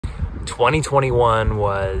2021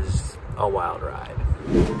 was a wild ride.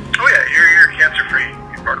 Oh yeah, you're cancer free.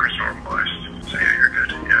 Your marker's normalized. So yeah, you're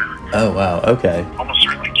good. Yeah. Oh wow, okay. Almost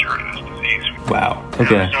certainly cured of this disease. Wow, Yeah,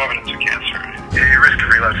 okay. there's no evidence of cancer. Yeah, your risk of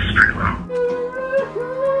relapse is pretty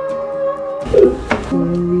low.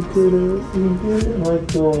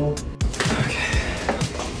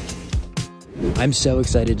 I'm so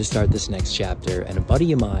excited to start this next chapter, and a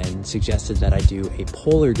buddy of mine suggested that I do a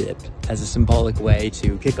polar dip as a symbolic way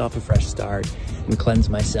to kick off a fresh start and cleanse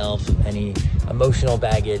myself of any emotional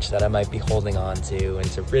baggage that I might be holding on to, and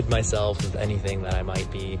to rid myself of anything that I might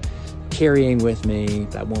be carrying with me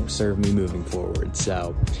that won't serve me moving forward.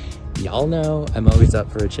 So y'all know I'm always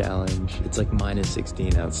up for a challenge. It's like minus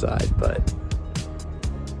 16 outside, but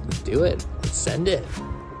let's do it. Let's send it.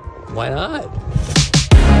 Why not?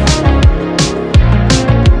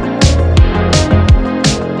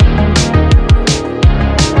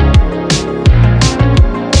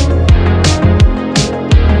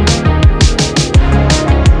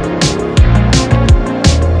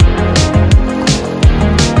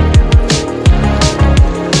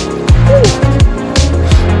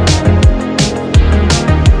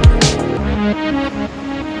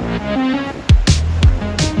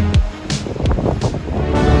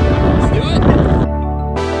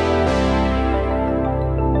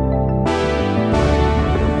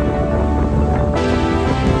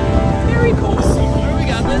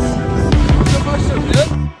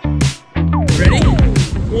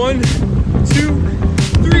 One, two,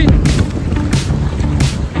 three.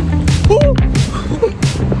 Woo!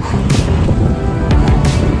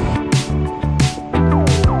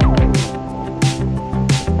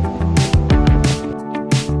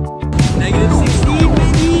 Negative 16,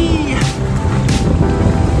 baby!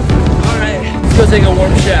 Alright, let's go take a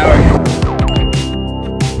warm shower.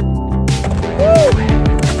 Woo!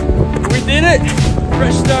 We did it!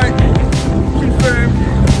 Fresh start. Confirmed.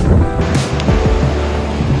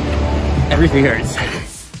 Everything hurts.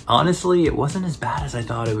 Honestly, it wasn't as bad as I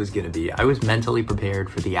thought it was gonna be. I was mentally prepared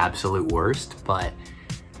for the absolute worst, but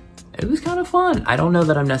it was kind of fun. I don't know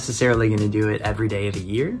that I'm necessarily gonna do it every day of the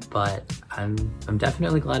year, but I'm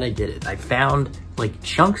definitely glad I did it. I found like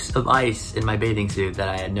chunks of ice in my bathing suit that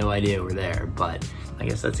I had no idea were there, but I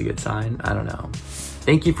guess that's a good sign. I don't know.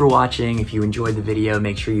 Thank you for watching. If you enjoyed the video,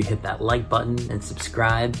 make sure you hit that like button and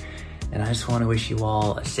subscribe. And I just wanna wish you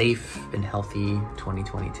all a safe and healthy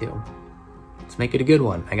 2022. Let's make it a good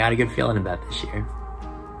one. I got a good feeling about this year.